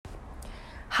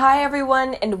Hi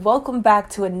everyone, and welcome back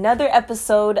to another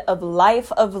episode of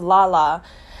Life of Lala.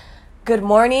 Good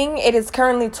morning. It is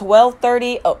currently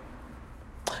 12:30. Oh,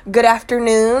 good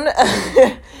afternoon.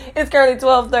 It's currently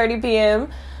 12:30 p.m.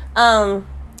 And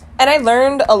I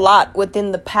learned a lot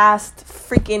within the past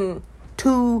freaking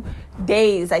 2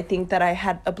 days. I think that I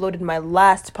had uploaded my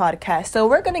last podcast. So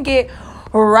we're gonna get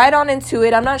right on into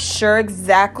it. I'm not sure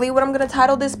exactly what I'm gonna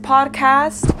title this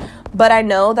podcast, but I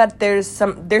know that there's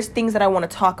things that I want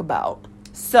to talk about.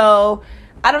 So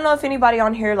I don't know if anybody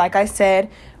on here, like I said,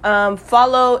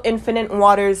 follow Infinite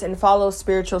Waters and follow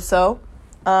Spiritual Soul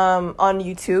on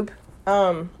YouTube.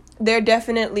 They're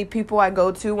definitely people I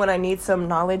go to when I need some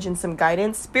knowledge and some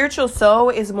guidance. Spiritual Soul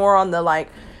is more on the like,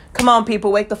 come on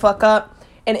people, wake the fuck up.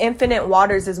 And Infinite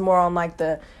Waters is more on like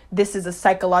this is a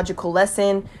psychological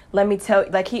lesson. Let me tell,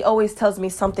 like he always tells me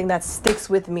something that sticks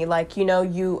with me. Like, you know,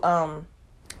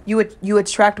 you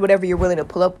attract whatever you're willing to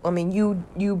pull up. I mean,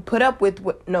 you put up with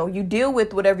you deal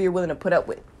with whatever you're willing to put up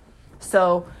with.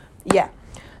 So, yeah.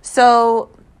 So,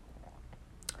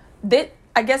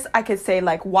 I guess I could say,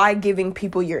 like, why giving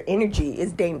people your energy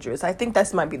is dangerous. I think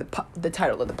that might be the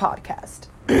title of the podcast.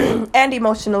 And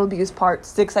emotional abuse part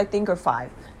 6, I think, or 5.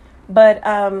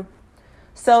 But,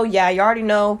 so, yeah, you already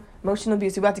know emotional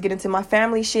abuse. We're about to get into my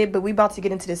family shit, but we about to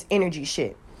get into this energy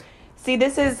shit. See,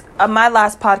 this is my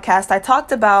last podcast. I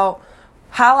talked about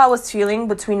how I was feeling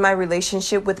between my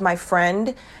relationship with my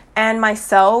friend and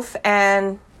myself.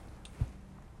 And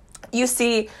you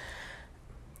see,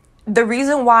 the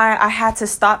reason why I had to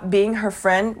stop being her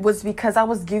friend was because I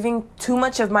was giving too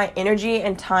much of my energy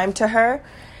and time to her,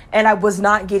 and I was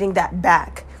not getting that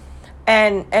back.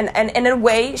 And in a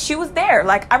way, she was there.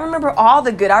 Like, I remember all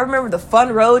the good. I remember the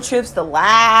fun road trips, the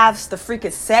laughs, the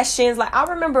freaking sessions. Like, I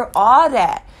remember all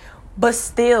that. But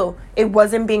still, it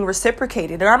wasn't being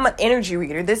reciprocated. And I'm an energy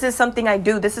reader. This is something I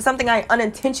do. This is something I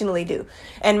unintentionally do.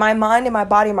 And my mind and my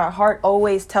body and my heart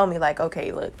always tell me, like,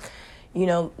 okay, look, you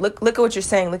know, look at what you're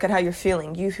saying. Look at how you're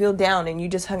feeling. You feel down and you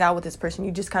just hung out with this person.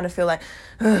 You just kind of feel like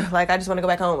I just want to go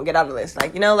back home and get out of this.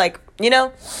 Like,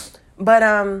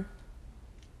 But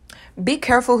be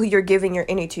careful who you're giving your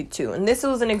energy to. And this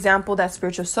was an example that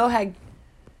Spiritual Soul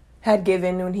had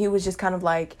given when he was just kind of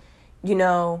like, you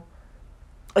know,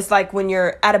 it's like when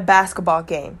you're at a basketball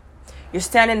game. You're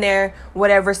standing there,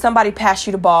 whatever, somebody passed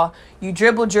you the ball. You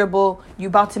dribble, you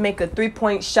about to make a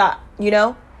 3-point shot, you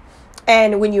know?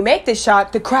 And when you make the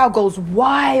shot, the crowd goes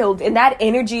wild. And that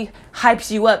energy hypes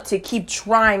you up to keep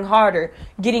trying harder,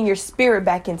 getting your spirit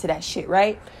back into that shit,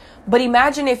 right? But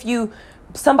imagine if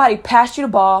somebody passed you the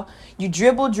ball, you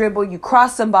dribble, you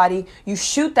cross somebody, you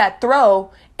shoot that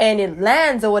throw, and it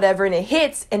lands or whatever, and it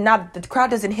hits, and now the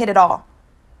crowd doesn't hit at all.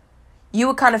 You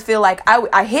would kind of feel like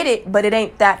I hit it, but it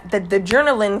ain't that. The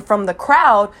adrenaline from the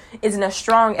crowd isn't as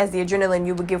strong as the adrenaline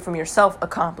you would give from yourself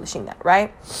accomplishing that,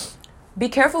 right? Be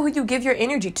careful who you give your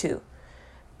energy to.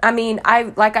 I mean,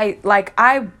 I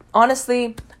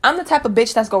honestly, I'm the type of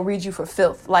bitch that's gonna read you for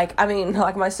filth. Like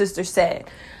my sister said,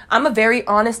 I'm a very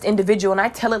honest individual, and I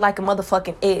tell it like a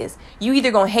motherfucking is. You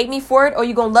either gonna hate me for it or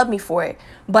you gonna love me for it.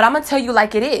 But I'm gonna tell you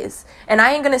like it is. And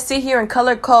I ain't gonna sit here and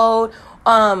color code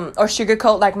or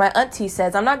sugarcoat like my auntie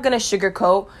says. I'm not gonna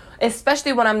sugarcoat,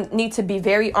 especially when I need to be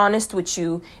very honest with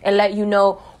you and let you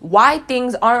know why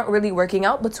things aren't really working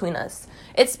out between us.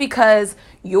 It's because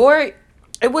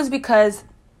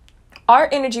our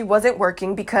energy wasn't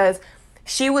working because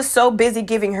she was so busy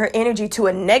giving her energy to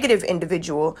a negative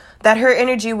individual that her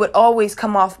energy would always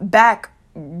come off bounce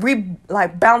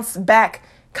back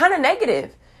kind of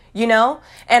negative. You know,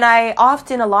 and I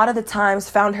often, a lot of the times,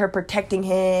 found her protecting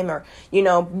him or, you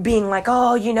know, being like,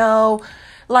 oh, you know,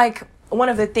 like one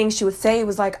of the things she would say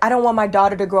was like, I don't want my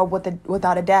daughter to grow up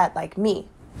without a dad like me.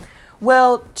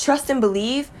 Well, trust and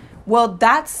believe. Well,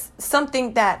 that's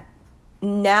something that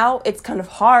now it's kind of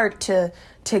hard to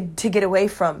get away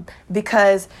from,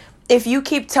 because if you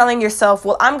keep telling yourself,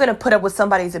 well, I'm going to put up with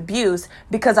somebody's abuse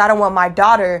because I don't want my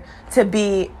daughter to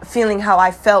be feeling how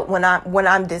I felt when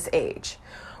I'm this age.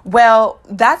 Well,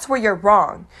 that's where you're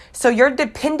wrong. So you're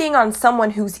depending on someone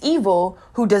who's evil,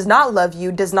 who does not love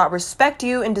you, does not respect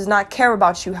you, and does not care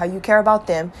about you how you care about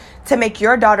them to make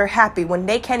your daughter happy when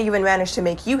they can't even manage to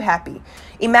make you happy.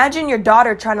 Imagine your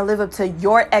daughter trying to live up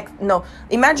to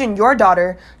imagine your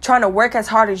daughter trying to work as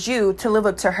hard as you to live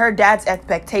up to her dad's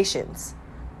expectations.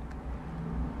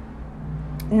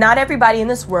 Not everybody in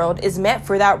this world is meant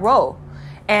for that role.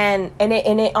 And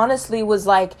it honestly was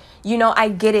like, you know, I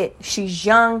get it. She's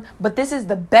young, but this is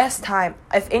the best time.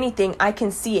 If anything, I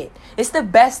can see it. It's the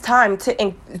best time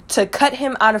to cut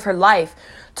him out of her life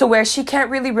to where she can't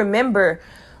really remember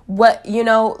what,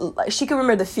 she can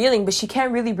remember the feeling, but she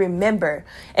can't really remember.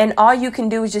 And all you can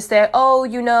do is just say, oh,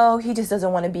 he just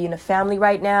doesn't want to be in a family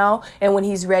right now. And when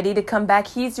he's ready to come back,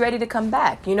 he's ready to come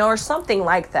back, or something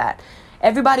like that.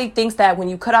 Everybody thinks that when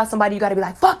you cut out somebody, you got to be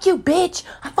like, fuck you, bitch.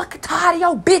 I'm fucking tired of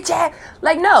your bitch ass.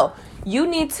 Like, no,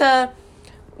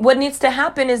 what needs to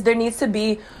happen is there needs to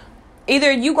be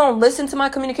either you gonna listen to my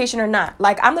communication or not.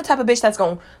 Like, I'm the type of bitch that's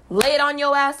gonna lay it on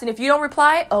your ass. And if you don't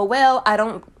reply, oh, well, I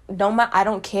don't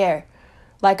care.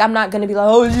 Like, I'm not gonna be like,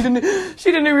 oh,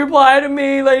 she didn't reply to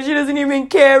me. Like, she doesn't even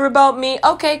care about me.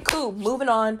 Okay, cool. Moving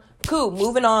on. Cool.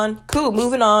 Moving on. Cool.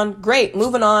 Moving on. Great.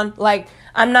 Moving on. Like,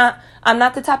 I'm not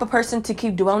the type of person to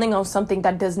keep dwelling on something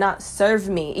that does not serve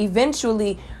me.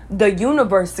 Eventually, the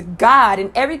universe, God,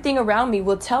 and everything around me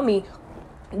will tell me,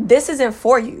 this isn't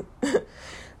for you.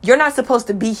 You're not supposed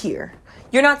to be here.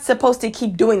 You're not supposed to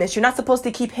keep doing this. You're not supposed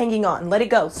to keep hanging on. Let it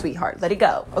go, sweetheart. Let it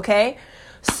go. Okay?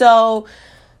 So,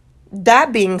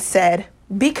 that being said,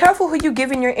 be careful who you're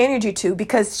giving your energy to,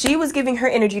 because she was giving her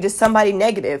energy to somebody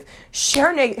negative.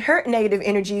 Her negative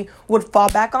energy would fall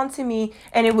back onto me,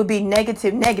 and it would be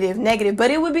negative, but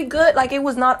it would be good. Like, it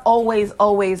was not always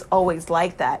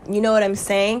like that. You know what I'm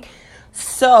saying?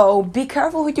 So be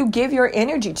careful who you give your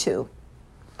energy to.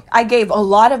 I gave a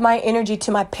lot of my energy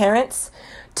to my parents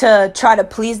to try to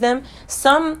please them.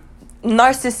 Some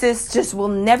narcissists just will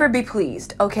never be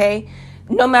pleased, okay?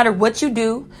 No matter what you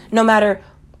do, no matter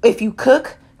if you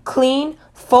cook, clean,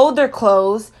 fold their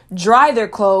clothes, dry their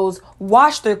clothes,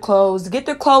 wash their clothes, get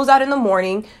their clothes out in the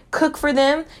morning, cook for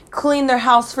them, clean their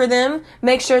house for them,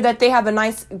 make sure that they have a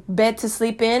nice bed to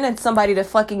sleep in and somebody to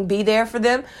fucking be there for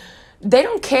them. They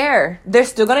don't care. They're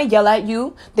still going to yell at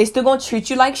you. They still going to treat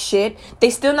you like shit.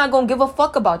 They still not going to give a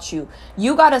fuck about you.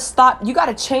 You got to stop. You got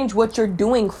to change what you're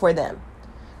doing for them.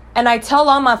 And I tell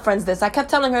all my friends this. I kept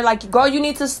telling her, like, girl, you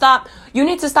need to stop. You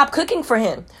need to stop cooking for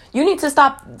him. You need to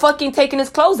stop fucking taking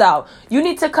his clothes out. You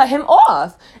need to cut him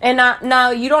off. And now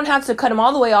you don't have to cut him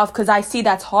all the way off, because I see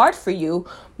that's hard for you.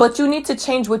 But you need to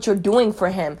change what you're doing for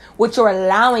him, what you're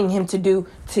allowing him to do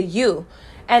to you.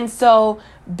 And so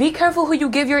be careful who you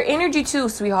give your energy to,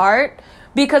 sweetheart.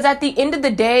 Because at the end of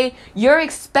the day, you're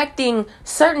expecting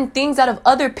certain things out of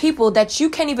other people that you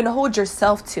can't even hold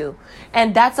yourself to.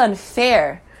 And that's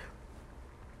unfair.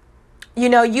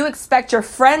 You expect your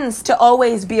friends to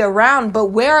always be around, but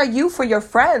where are you for your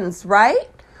friends, right?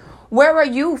 Where are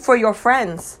you for your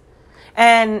friends?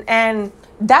 And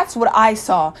that's what I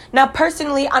saw. Now,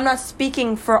 personally, I'm not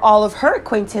speaking for all of her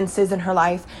acquaintances in her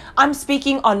life. I'm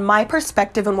speaking on my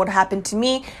perspective and what happened to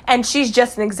me, and she's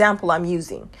just an example I'm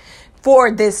using for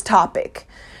this topic.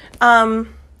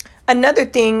 Another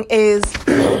thing is,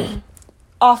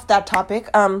 off that topic,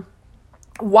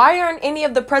 why aren't any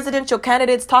of the presidential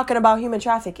candidates talking about human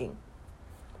trafficking?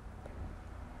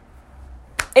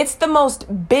 It's the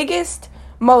biggest,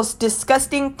 most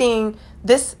disgusting thing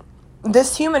this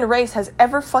human race has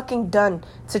ever fucking done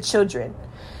to children.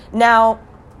 Now,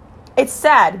 it's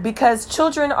sad because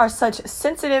children are such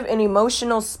sensitive and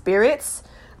emotional spirits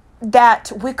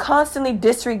that we constantly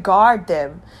disregard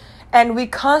them. And we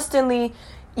constantly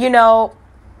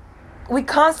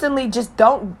just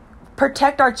don't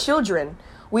protect our children.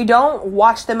 We don't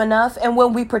watch them enough. And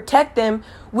when we protect them,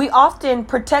 we often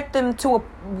protect them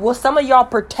some of y'all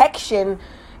protection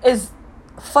is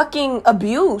fucking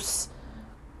abuse.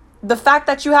 The fact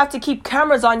that you have to keep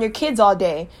cameras on your kids all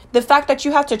day. The fact that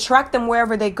you have to track them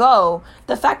wherever they go.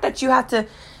 The fact that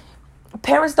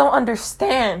parents don't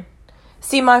understand.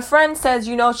 See, my friend says,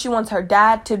 she wants her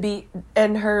dad to be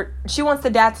she wants the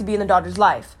dad to be in the daughter's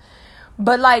life.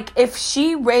 But like, if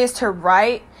she raised her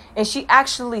right, and she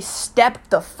actually stepped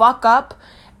the fuck up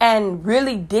and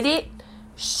really did it,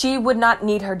 she would not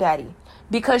need her daddy.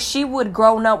 Because she would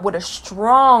grown up with a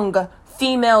strong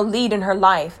female lead in her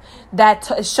life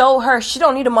that show her she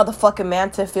don't need a motherfucking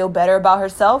man to feel better about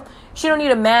herself. She don't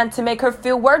need a man to make her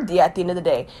feel worthy at the end of the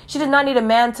day. She does not need a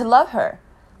man to love her.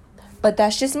 But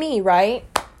that's just me, right?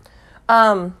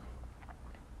 And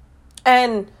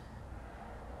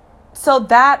so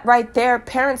that right there,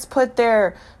 parents put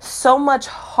so much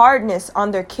hardness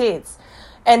on their kids.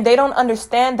 And they don't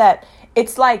understand that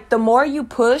it's like the more you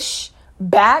push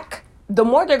back, the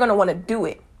more they're going to want to do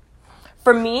it.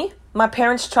 For me, my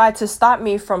parents tried to stop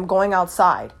me from going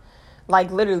outside.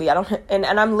 Like literally, and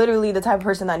I'm literally the type of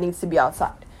person that needs to be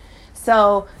outside.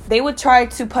 So they would try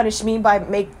to punish me by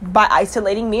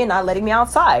isolating me and not letting me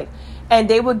outside. And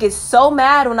they would get so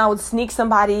mad when I would sneak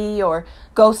somebody or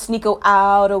go sneak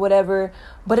out or whatever.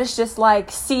 But it's just like,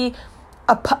 see,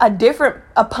 a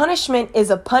punishment is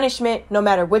a punishment no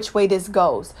matter which way this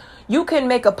goes. You can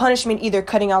make a punishment either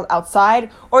cutting out outside,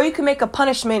 or you can make a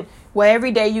punishment Well,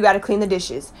 every day you got to clean the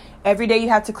dishes. Every day you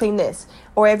have to clean this.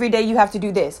 Or every day you have to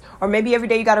do this. Or maybe every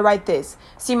day you got to write this.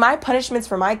 See, my punishments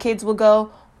for my kids will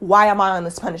go, why am I on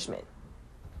this punishment?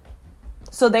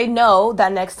 So they know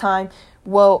that next time,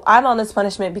 well, I'm on this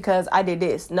punishment because I did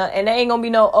this. No, and they ain't going to be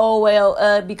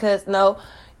no, because no.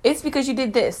 It's because you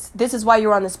did this. This is why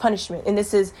you're on this punishment. And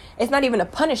it's not even a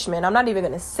punishment. I'm not even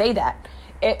going to say that.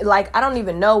 I don't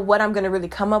even know what I'm going to really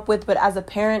come up with. But as a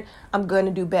parent, I'm going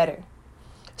to do better.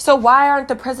 So why aren't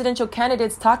the presidential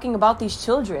candidates talking about these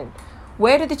children?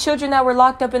 Where did the children that were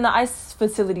locked up in the ICE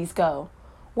facilities go?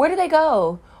 Where did they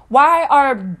go? Why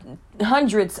are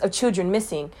hundreds of children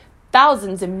missing?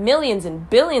 Thousands and millions and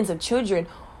billions of children.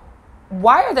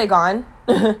 Why are they gone?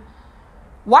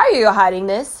 Why are you hiding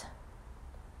this?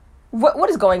 What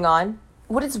is going on?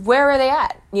 Where are they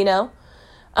at? You know?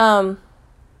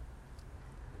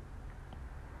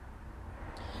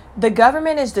 The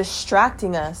government is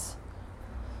distracting us.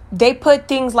 They put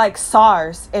things like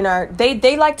SARS in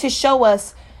they like to show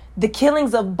us the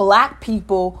killings of black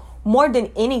people more than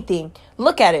anything.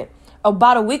 Look at it.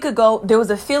 About a week ago, there was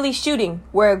a Philly shooting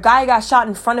where a guy got shot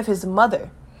in front of his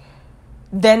mother.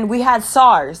 Then we had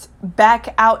SARS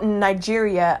back out in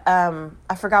Nigeria.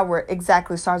 I forgot where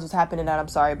exactly SARS was happening at. I'm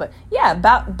sorry. But yeah,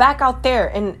 back out there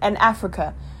in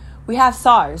Africa. We have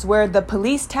SARS where the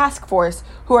police task force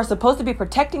who are supposed to be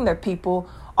protecting their people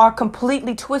are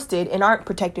completely twisted and aren't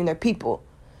protecting their people.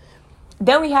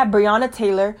 Then we have Breonna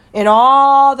Taylor and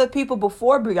all the people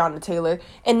before Breonna Taylor.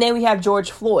 And then we have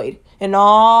George Floyd and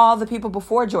all the people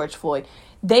before George Floyd.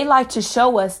 They like to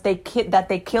show us that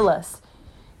they kill us.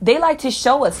 They like to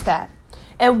show us that.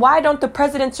 And why don't the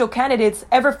presidential candidates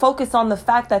ever focus on the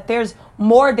fact that there's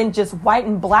more than just white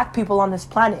and black people on this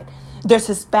planet? There's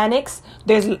Hispanics,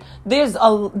 there's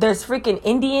freaking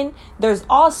Indian, there's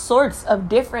all sorts of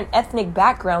different ethnic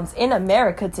backgrounds in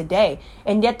America today.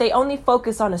 And yet they only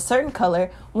focus on a certain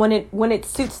color when it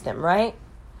suits them, right?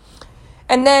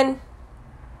 And then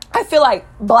I feel like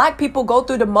black people go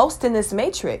through the most in this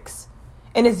matrix.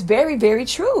 And it's very, very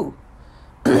true.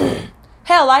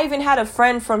 Hell, I even had a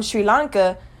friend from Sri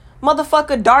Lanka,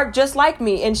 motherfucker dark just like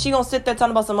me, and she gonna sit there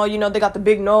talking about they got the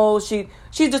big nose.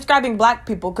 She's describing black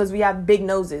people because we have big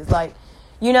noses, and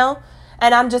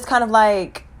I'm just kind of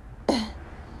like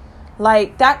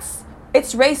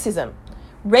it's racism.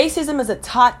 Racism is a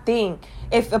taught thing.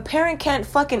 If a parent can't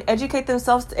fucking educate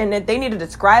themselves and they need to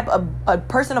describe a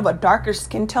person of a darker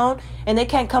skin tone and they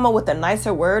can't come up with a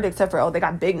nicer word except for, they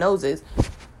got big noses.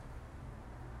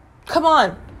 Come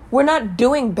on. We're not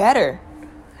doing better.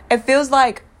 It feels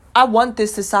like I want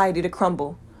this society to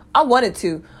crumble. I want it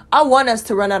to. I want us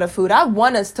to run out of food. I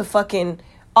want us to fucking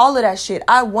all of that shit.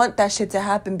 I want that shit to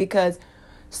happen because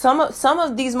some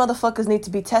of these motherfuckers need to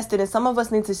be tested and some of us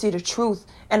need to see the truth.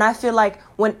 And I feel like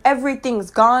when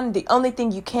everything's gone, the only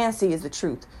thing you can see is the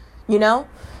truth.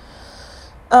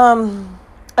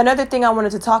 Another thing I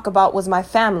wanted to talk about was my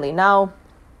family. Now,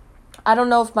 I don't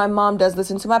know if my mom does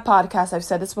listen to my podcast. I've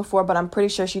said this before, but I'm pretty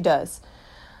sure she does.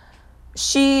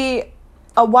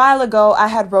 A while ago, I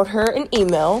had wrote her an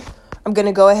email. I'm going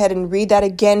to go ahead and read that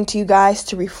again to you guys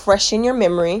to refresh in your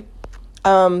memory.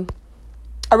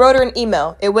 I wrote her an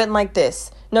email. It went like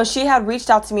this. No, she had reached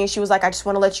out to me and she was like, I just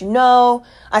want to let you know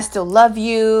I still love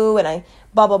you. And I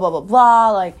blah, blah, blah, blah,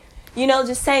 blah.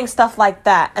 Just saying stuff like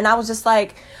that. And I was just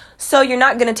like, so you're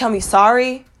not going to tell me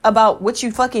sorry about what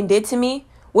you fucking did to me?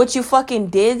 What you fucking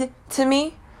did to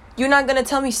me? You're not going to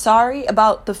tell me sorry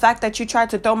about the fact that you tried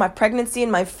to throw my pregnancy in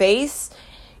my face?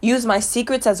 Use my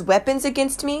secrets as weapons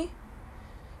against me?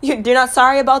 You're not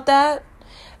sorry about that?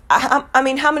 I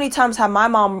mean, how many times have my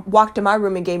mom walked in my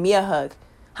room and gave me a hug?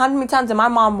 How many times did my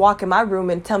mom walk in my room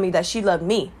and tell me that she loved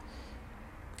me?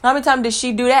 How many times did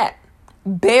she do that?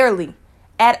 Barely.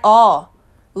 At all.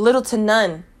 Little to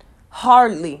none.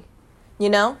 Hardly.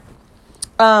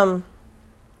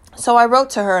 So I wrote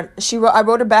to her. I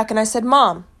wrote her back and I said,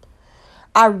 Mom,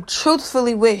 I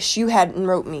truthfully wish you hadn't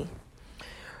wrote me.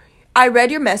 I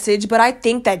read your message, but I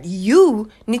think that you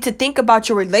need to think about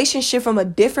your relationship from a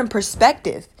different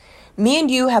perspective. Me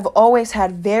and you have always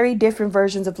had very different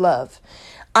versions of love.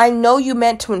 I know you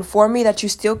meant to inform me that you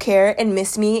still care and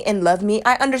miss me and love me.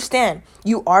 I understand.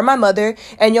 You are my mother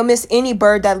and you'll miss any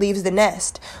bird that leaves the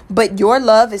nest. But your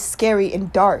love is scary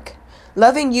and dark.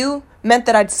 Loving you meant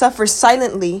that I'd suffer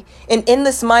silently in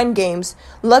endless mind games.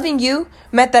 Loving you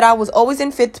meant that I was always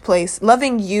in fifth place.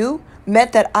 Loving you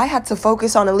meant that I had to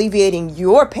focus on alleviating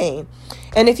your pain.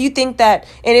 And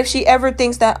if she ever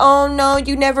thinks that, oh no,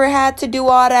 you never had to do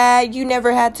all that, you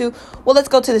never had to, well, let's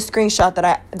go to the screenshot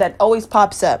that always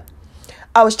pops up.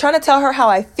 I was trying to tell her how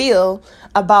I feel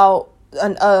about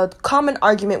a common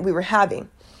argument we were having.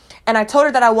 And I told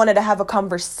her that I wanted to have a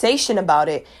conversation about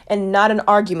it and not an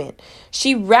argument.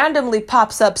 She randomly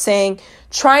pops up saying,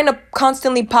 trying to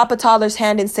constantly pop a toddler's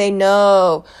hand and say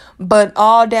no, but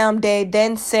all damn day,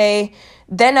 then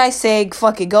I say,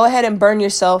 fuck it, go ahead and burn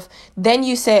yourself. Then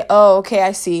you say, oh, okay,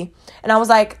 I see. And I was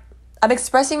like, I'm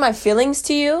expressing my feelings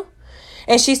to you.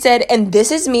 And she said, and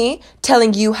this is me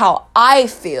telling you how I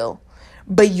feel,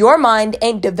 but your mind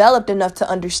ain't developed enough to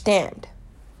understand.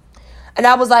 And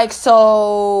I was like,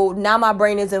 so now my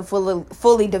brain isn't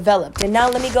fully developed. And now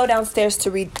let me go downstairs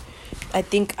to read.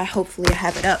 Hopefully I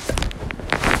have it up.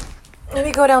 Let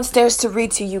me go downstairs to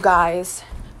read to you guys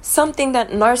something that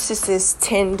narcissists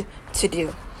tend to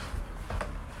do.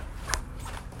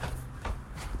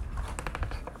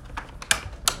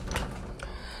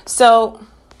 So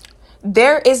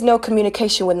there is no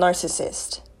communication with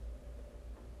narcissists.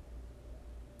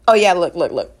 Oh yeah, look.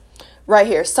 Right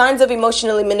here. Signs of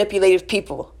emotionally manipulative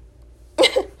people.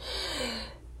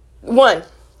 1,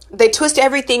 they twist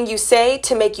everything you say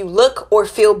to make you look or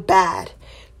feel bad.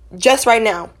 Just right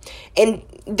now. And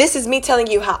this is me telling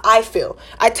you how I feel.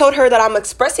 I told her that I'm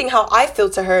expressing how I feel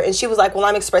to her, and she was like, well,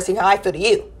 I'm expressing how I feel to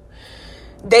you.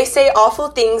 They say awful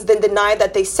things, then deny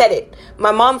that they said it.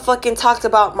 My mom fucking talked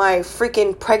about my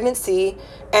freaking pregnancy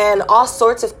and all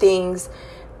sorts of things.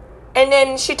 And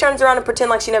then she turns around and pretend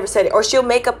like she never said it. Or she'll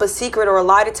make up a secret or a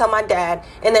lie to tell my dad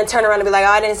and then turn around and be like,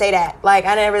 oh, I didn't say that. Like,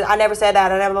 I never said that.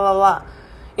 I never blah, blah, blah.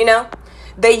 You know?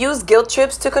 They use guilt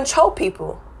trips to control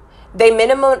people. They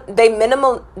minimize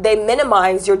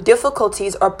your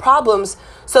difficulties or problems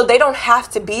so they don't have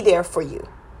to be there for you.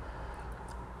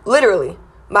 Literally.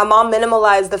 My mom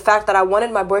minimalized the fact that I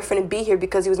wanted my boyfriend to be here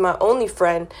because he was my only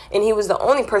friend and he was the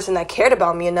only person that cared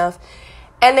about me enough.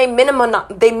 And they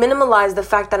minimalized the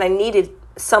fact that I needed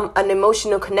an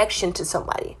emotional connection to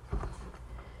somebody.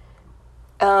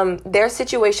 Their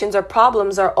situations or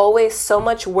problems are always so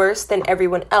much worse than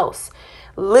everyone else.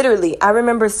 Literally, I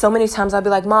remember so many times I'd be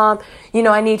like, Mom,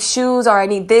 I need shoes, or I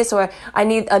need this, or I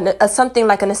need something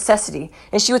like a necessity.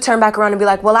 And she would turn back around and be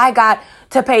like, well, I got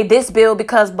to pay this bill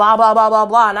because blah, blah, blah, blah,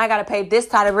 blah. And I got to pay this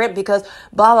type of rent because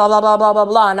blah, blah, blah, blah, blah, blah,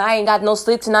 blah. And I ain't got no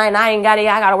sleep tonight. And I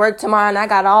got to work tomorrow. And I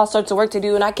got all sorts of work to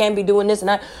do. And I can't be doing this and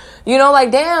that.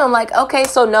 Damn, okay,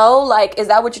 so no, is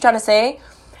that what you're trying to say?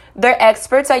 They're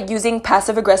experts at using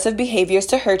passive-aggressive behaviors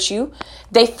to hurt you.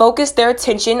 They focus their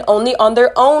attention only on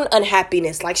their own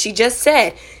unhappiness. Like she just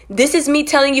said, this is me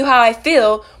telling you how I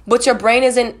feel, but your brain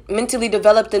isn't mentally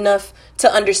developed enough to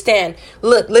understand.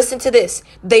 Look, listen to this.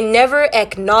 They never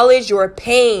acknowledge your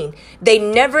pain. They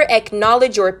never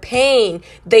acknowledge your pain.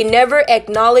 They never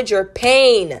acknowledge your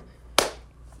pain.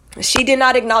 She did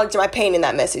not acknowledge my pain in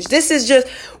that message. This is just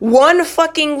one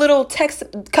fucking little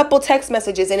couple text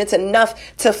messages, and it's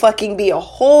enough to fucking be a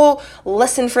whole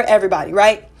lesson for everybody,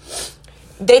 right?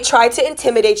 They tried to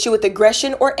intimidate you with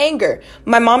aggression or anger.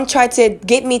 My mom tried to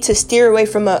get me to steer away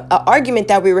from an argument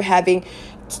that we were having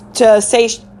to say,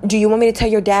 do you want me to tell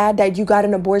your dad that you got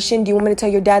an abortion? Do you want me to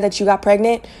tell your dad that you got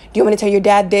pregnant? Do you want me to tell your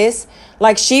dad this?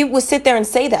 She would sit there and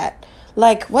say that.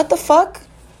 What the fuck?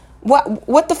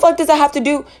 What the fuck does that have to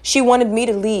do? She wanted me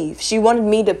to leave. She wanted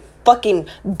me to fucking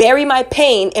bury my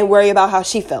pain and worry about how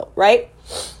she felt, right?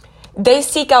 They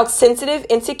seek out sensitive,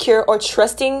 insecure, or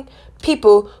trusting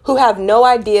people who have no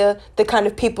idea the kind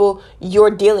of people you're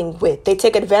dealing with. They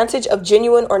take advantage of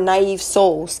genuine or naive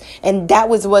souls. And that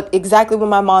was exactly what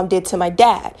my mom did to my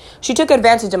dad. She took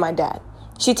advantage of my dad.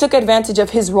 She took advantage of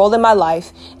his role in my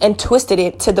life and twisted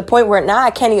it to the point where now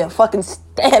I can't even fucking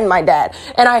stand my dad.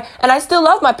 And I still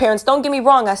love my parents. Don't get me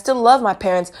wrong. I still love my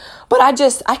parents. But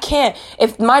I can't.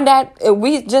 If my dad,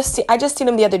 I just seen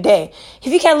him the other day.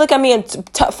 If you can't look at me and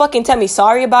fucking tell me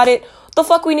sorry about it, the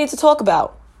fuck we need to talk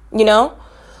about,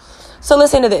 So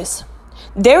listen to this.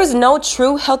 There is no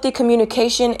true healthy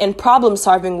communication and problem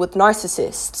solving with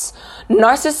narcissists.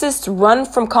 Narcissists run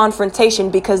from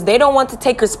confrontation because they don't want to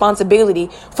take responsibility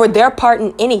for their part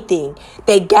in anything.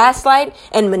 They gaslight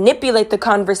and manipulate the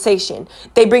conversation.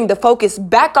 They bring the focus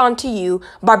back onto you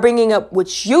by bringing up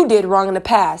what you did wrong in the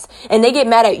past, and they get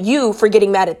mad at you for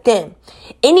getting mad at them.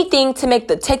 Anything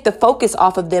to take the focus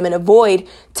off of them and avoid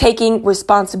taking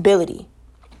responsibility.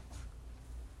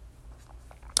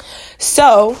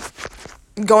 So,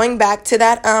 going back to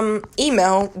that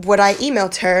email, what I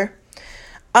emailed her,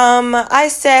 I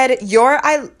said,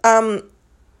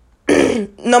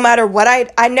 no matter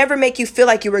what, I never make you feel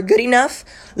like you were good enough,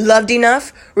 loved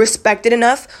enough, respected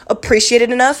enough,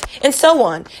 appreciated enough, and so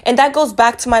on. And that goes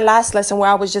back to my last lesson where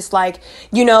I was just like,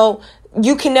 you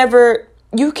can never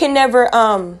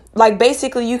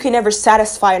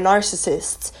satisfy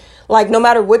narcissists. Like, no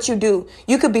matter what you do,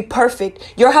 you could be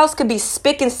perfect. Your house could be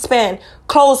spick and span,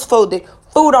 clothes folded,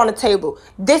 food on the table,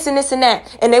 this and this and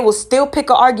that, and they will still pick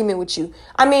an argument with you.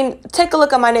 I mean, take a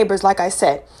look at my neighbors, like I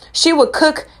said. She would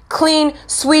cook, clean,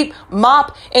 sweep,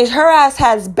 mop, and her ass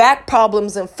has back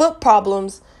problems and foot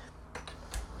problems.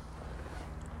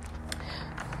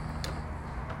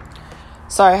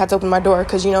 Sorry, I had to open my door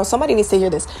because, somebody needs to hear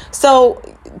this. So,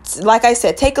 like I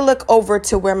said, take a look over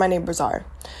to where my neighbors are.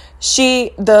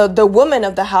 The woman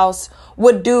of the house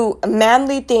would do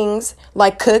manly things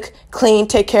like cook, clean,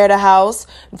 take care of the house,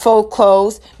 fold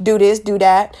clothes, do this, do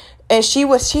that. And she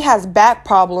has back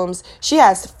problems. She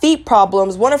has feet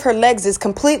problems. One of her legs is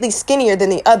completely skinnier than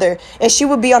the other. And she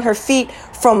would be on her feet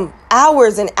from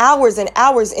hours and hours and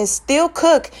hours and still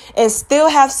cook and still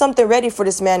have something ready for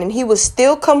this man. And he would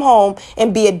still come home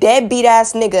and be a deadbeat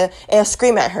ass nigga and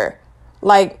scream at her.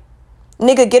 Like,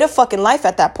 nigga, get a fucking life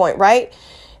at that point, right?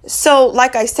 So,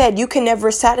 like I said, you can never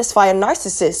satisfy a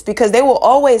narcissist because they will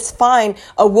always find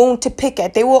a wound to pick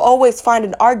at. They will always find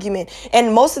an argument.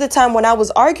 And most of the time when I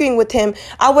was arguing with him,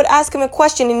 I would ask him a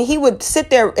question and he would sit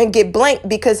there and get blank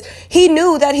because he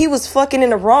knew that he was fucking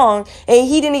in the wrong and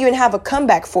he didn't even have a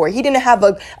comeback for it. He didn't have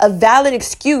a valid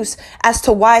excuse as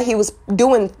to why he was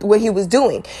doing what he was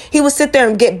doing. He would sit there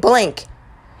and get blank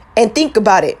and think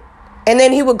about it. And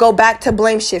then he would go back to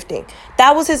blame shifting.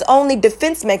 That was his only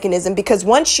defense mechanism, because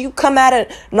once you come at a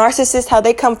narcissist how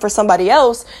they come for somebody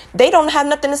else, they don't have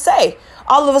nothing to say.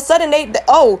 All of a sudden you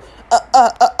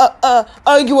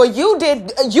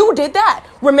did that.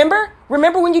 Remember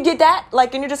when you did that?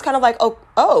 Like, and you're just kind of like,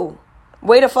 oh,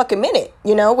 wait a fucking minute,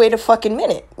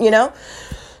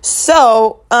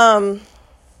 So,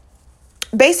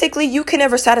 basically you can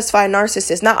never satisfy a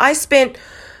narcissist.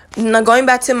 Now, going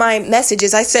back to my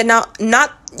messages, I said, your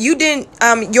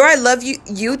I love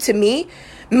you to me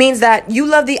means that you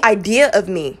love the idea of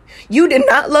me. You did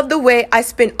not love the way I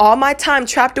spent all my time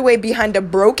trapped away behind a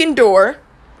broken door,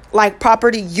 like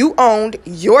property you owned,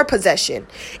 your possession.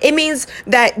 It means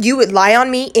that you would lie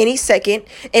on me any second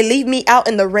and leave me out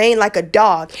in the rain like a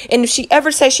dog. And if she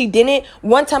ever says she didn't,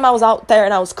 one time I was out there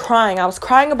and I was crying. I was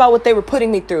crying about what they were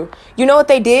putting me through. You know what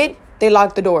they did? They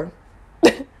locked the door.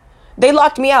 They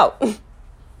locked me out.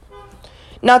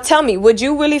 Now tell me, would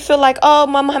you really feel like, oh,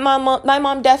 my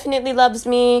mom definitely loves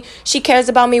me. She cares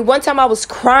about me. One time I was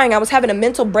crying. I was having a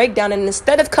mental breakdown. And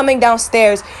instead of coming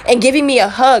downstairs and giving me a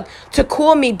hug to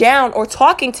cool me down or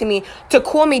talking to me to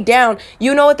cool me down,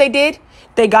 you know what they did?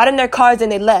 They got in their cars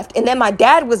and they left. And then my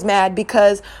dad was mad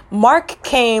because Mark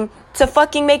came to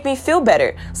fucking make me feel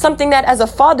better. Something that as a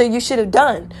father you should have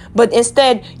done. But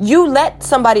instead, you let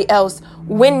somebody else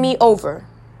win me over.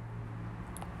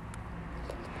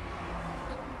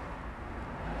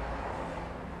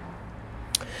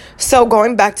 So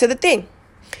going back to the thing,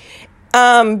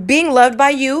 being loved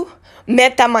by you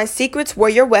meant that my secrets were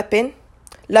your weapon.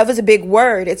 Love is a big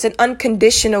word. It's an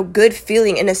unconditional good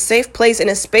feeling in a safe place, in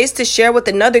a space to share with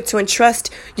another, to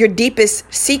entrust your deepest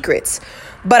secrets.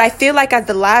 But I feel like as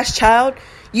the last child,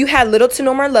 you had little to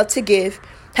no more love to give,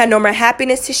 had no more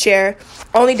happiness to share,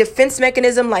 only defense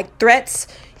mechanism like threats.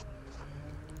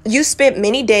 You spent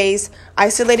many days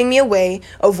isolating me away,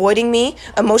 avoiding me,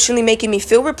 emotionally making me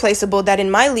feel replaceable, that in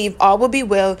my leave all will be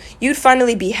well. You'd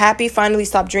finally be happy, finally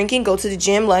stop drinking, go to the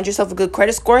gym, land yourself a good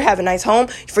credit score, have a nice home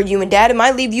for you and dad. In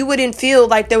my leave, you wouldn't feel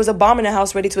like there was a bomb in the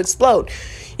house ready to explode.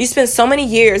 You spent so many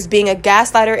years being a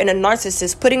gaslighter and a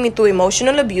narcissist, putting me through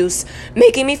emotional abuse,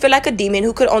 making me feel like a demon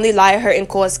who could only lie, hurt, and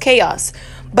cause chaos.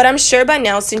 But I'm sure by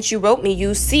now, since you wrote me,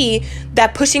 you see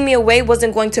that pushing me away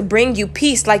wasn't going to bring you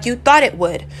peace like you thought it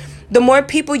would. The more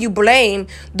people you blame,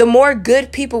 the more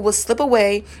good people will slip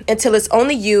away until it's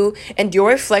only you and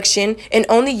your reflection and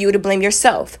only you to blame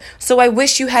yourself. So I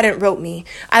wish you hadn't wrote me.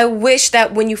 I wish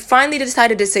that when you finally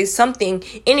decided to say something,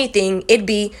 anything, it'd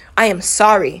be, I am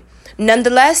sorry.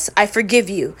 Nonetheless, I forgive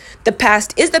you. The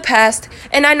past is the past,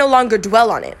 and I no longer dwell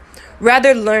on it.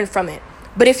 Rather, learn from it.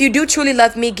 But if you do truly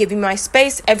love me, give me my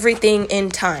space, everything in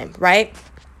time, right?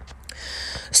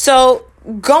 So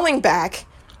going back,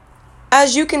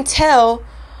 as you can tell,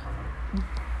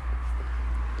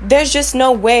 there's just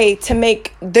no way to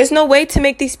make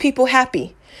these people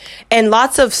happy. And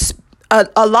lots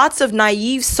of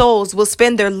naive souls will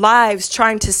spend their lives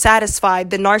trying to satisfy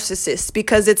the narcissist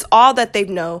because it's all that they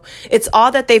know. It's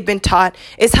all that they've been taught.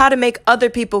 It's how to make other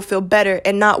people feel better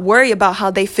and not worry about how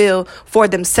they feel for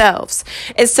themselves.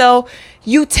 And so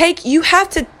you have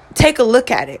to take a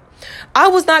look at it. I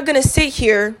was not going to sit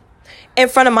here in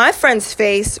front of my friend's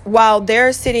face while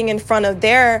they're sitting in front of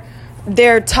their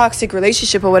toxic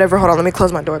relationship or whatever. Hold on, let me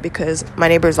close my door because my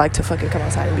neighbors like to fucking come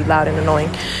outside and be loud and annoying.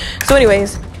 So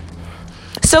anyways,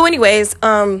 So anyways,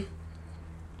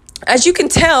 as you can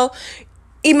tell,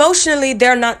 emotionally,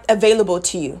 they're not available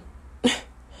to you.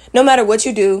 No matter what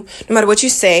you do, no matter what you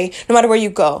say, no matter where you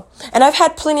go. And I've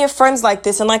had plenty of friends like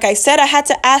this. And like I said, I had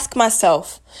to ask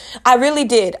myself. I really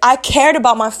did. I cared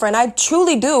about my friend. I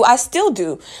truly do. I still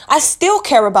do. I still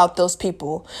care about those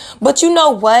people. But you know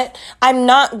what? I'm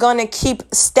not going to keep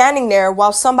standing there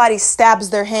while somebody stabs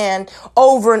their hand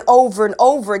over and over and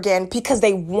over again because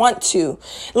they want to.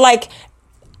 Like,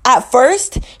 at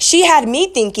first, she had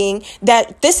me thinking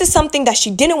that this is something that she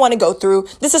didn't want to go through.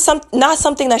 This is not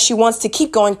something that she wants to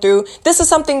keep going through. This is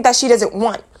something that she doesn't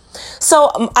want.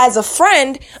 So as a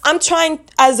friend, I'm trying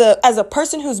as a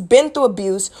person who's been through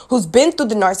abuse, who's been through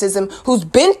the narcissism, who's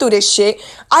been through this shit.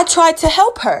 I tried to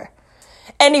help her.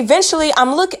 And eventually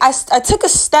I took a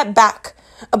step back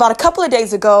about a couple of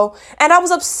days ago and I was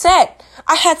upset.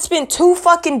 I had spent 2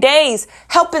 fucking days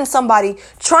helping somebody,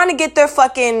 trying to get their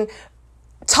fucking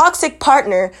toxic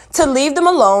partner to leave them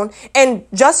alone, and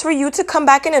just for you to come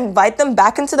back and invite them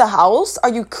back into the house? Are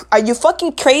you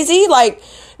fucking crazy? Like,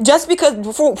 just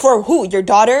because for who? Your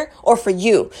daughter or for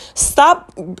you?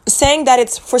 Stop saying that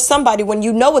it's for somebody when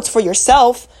you know it's for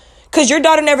yourself. Because your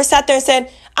daughter never sat there and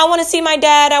said, I want to see my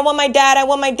dad. I want my dad. I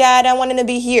want my dad. I want him to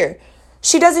be here.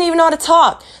 She doesn't even know how to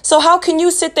talk. So how can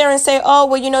you sit there and say, oh,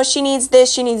 well, you know, she needs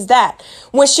this, she needs that,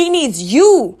 when she needs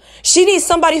you? She needs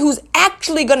somebody who's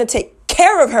actually going to take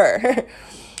care of her.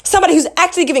 Somebody who's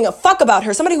actually giving a fuck about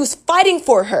her. Somebody who's fighting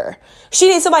for her. She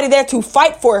needs somebody there to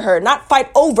fight for her, not fight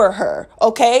over her.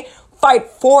 Okay? Fight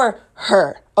for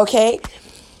her. Okay?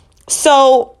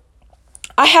 So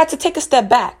I had to take a step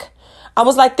back. I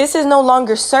was like, this is no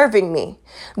longer serving me.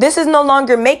 This is no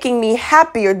longer making me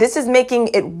happier. This is making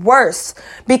it worse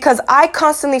because I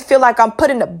constantly feel like I'm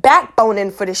putting a backbone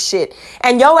in for this shit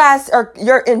and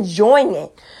you're enjoying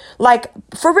it. Like,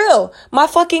 for real, my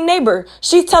fucking neighbor,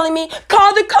 she's telling me,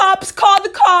 call the cops, call the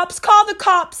cops, call the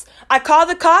cops. I call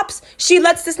the cops. She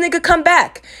lets this nigga come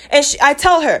back. And I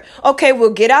tell her, okay, well,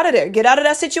 get out of there. Get out of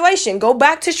that situation. Go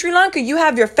back to Sri Lanka. You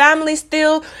have your family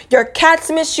still. Your cats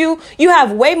miss you. You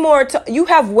have way more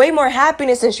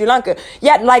happiness in Sri Lanka.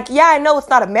 Yeah, I know it's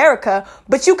not America,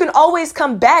 but you can always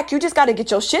come back. You just got to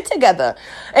get your shit together.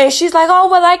 And she's like, oh,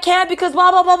 well, I can't because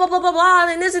blah, blah, blah, blah, blah, blah, blah,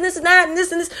 and this and this and that and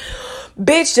this and this.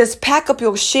 Bitch, just pack up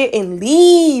your shit and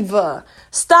leave.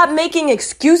 Stop making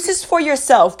excuses for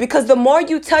yourself, because the more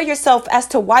you tell yourself as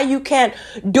to why you can't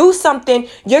do something,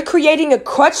 you're creating a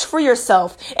crutch for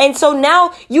yourself. And so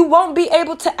now you won't be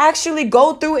able to actually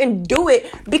go through and do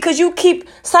it because you keep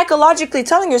psychologically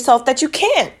telling yourself that you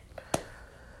can't.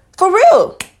 For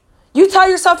real. You tell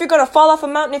yourself you're going to fall off a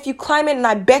mountain if you climb it, and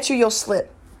I bet you'll slip.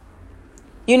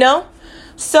 You know?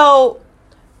 So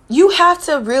you have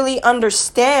to really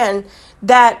understand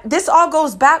that this all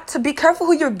goes back to be careful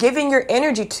who you're giving your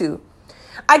energy to.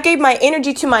 I gave my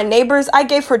energy to my neighbors. I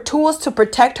gave her tools to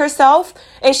protect herself.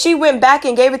 And she went back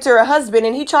and gave it to her husband.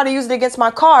 And he tried to use it against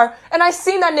my car. And I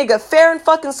seen that nigga fair and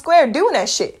fucking square doing that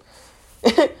shit.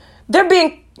 They're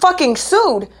being fucking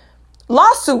sued.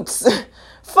 Lawsuits.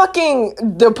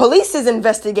 Fucking the police is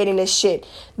investigating this shit.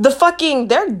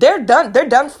 They're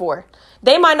done for.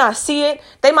 They might not see it.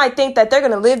 They might think that they're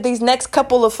going to live these next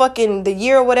couple of the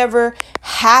year or whatever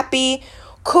happy.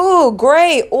 Cool,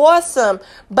 great, awesome.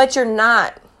 But you're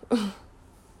not.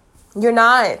 You're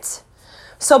not.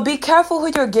 So be careful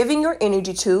who you're giving your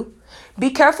energy to. Be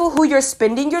careful who you're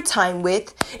spending your time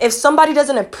with. If somebody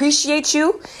doesn't appreciate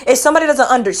you, if somebody doesn't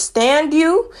understand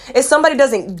you, if somebody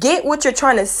doesn't get what you're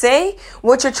trying to say,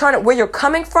 where you're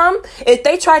coming from, if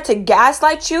they try to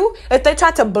gaslight you, if they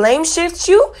try to blame shift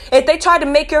you, if they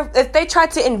try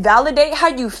to invalidate how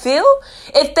you feel,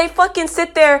 if they fucking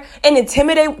sit there and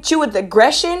intimidate you with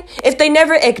aggression, if they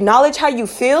never acknowledge how you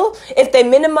feel, if they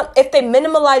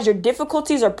minimize your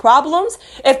difficulties or problems,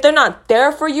 if they're not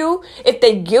there for you, if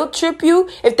they guilt trip you,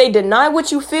 if they deny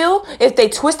what you feel, if they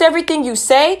twist everything you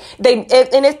say,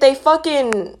 if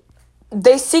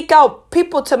they seek out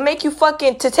people to make you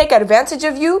to take advantage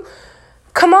of you,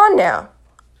 come on now.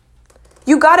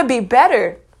 You gotta be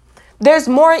better. There's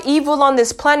more evil on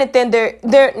this planet than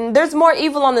there's more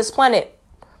evil on this planet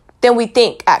than we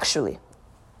think, actually.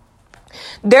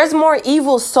 There's more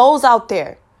evil souls out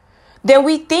there than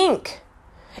we think.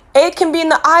 It can be in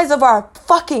the eyes of our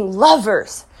fucking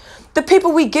lovers. The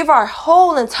people we give our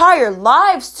whole entire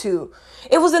lives to.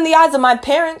 It was in the eyes of my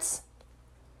parents.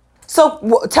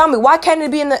 So tell me, why can't it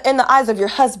be in the eyes of your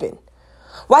husband?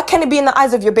 Why can't it be in the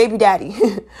eyes of your baby daddy?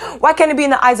 Why can't it be in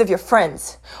the eyes of your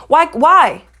friends?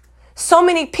 Why? So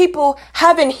many people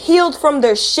haven't healed from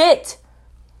their shit.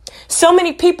 So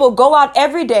many people go out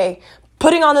every day,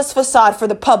 putting on this facade for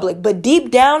the public, but deep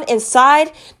down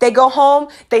inside, they go home,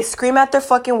 they scream at their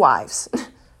fucking wives.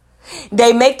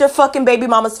 They make their fucking baby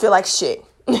mamas feel like shit.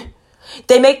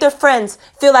 They make their friends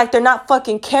feel like they're not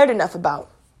fucking cared enough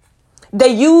about. They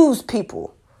use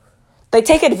people. They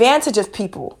take advantage of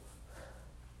people.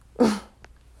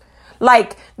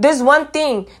 Like, there's one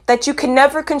thing that you can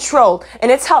never control,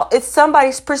 and it's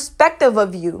somebody's perspective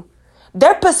of you.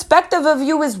 Their perspective of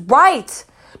you is right.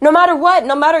 No matter what,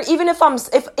 even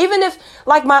if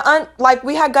like my aunt, like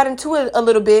we had got into it a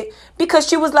little bit because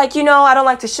she was like, I don't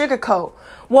like to sugarcoat.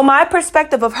 Well, my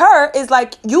perspective of her is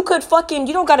like, you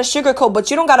don't got to sugarcoat, but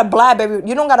you don't got to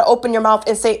you don't got to open your mouth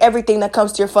and say everything that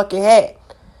comes to your fucking head.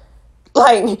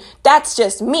 Like, that's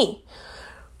just me.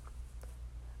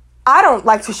 I don't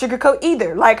like to sugarcoat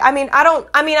either. I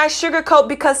sugarcoat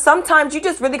because sometimes you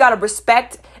just really got to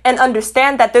respect and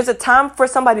understand that there's a time for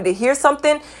somebody to hear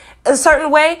something a certain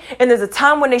way, and there's a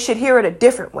time when they should hear it a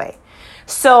different way.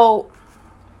 So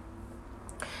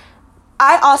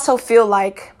I also feel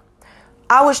like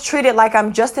I was treated like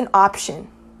I'm just an option.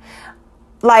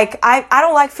 Like, I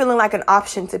don't like feeling like an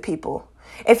option to people.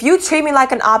 If you treat me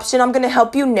like an option, I'm going to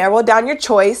help you narrow down your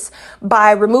choice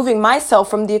by removing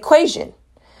myself from the equation.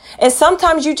 And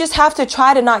sometimes you just have to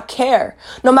try to not care,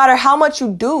 no matter how much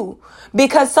you do.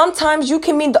 Because sometimes you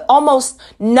can mean almost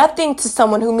nothing to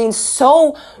someone who means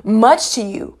so much to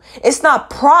you. It's not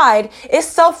pride, it's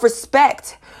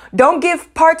self-respect. Don't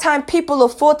give part-time people a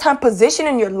full-time position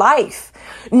in your life.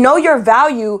 Know your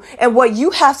value and what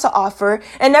you have to offer,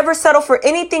 and never settle for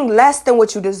anything less than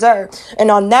what you deserve.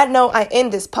 And on that note, I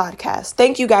end this podcast.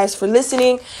 Thank you guys for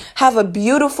listening. Have a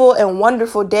beautiful and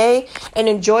wonderful day, and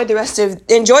enjoy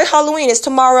Halloween. It's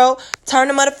tomorrow. Turn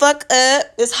the motherfucker up.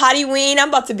 It's Hottieween. I'm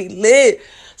about to be lit.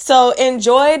 So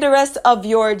enjoy the rest of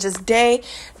your day.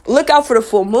 Look out for the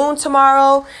full moon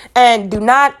tomorrow, and do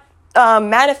not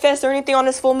manifest or anything on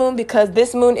this full moon, because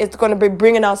this moon is going to be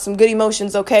bringing out some good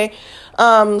emotions. Okay.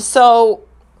 So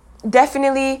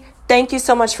definitely thank you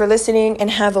so much for listening, and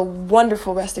have a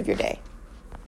wonderful rest of your day.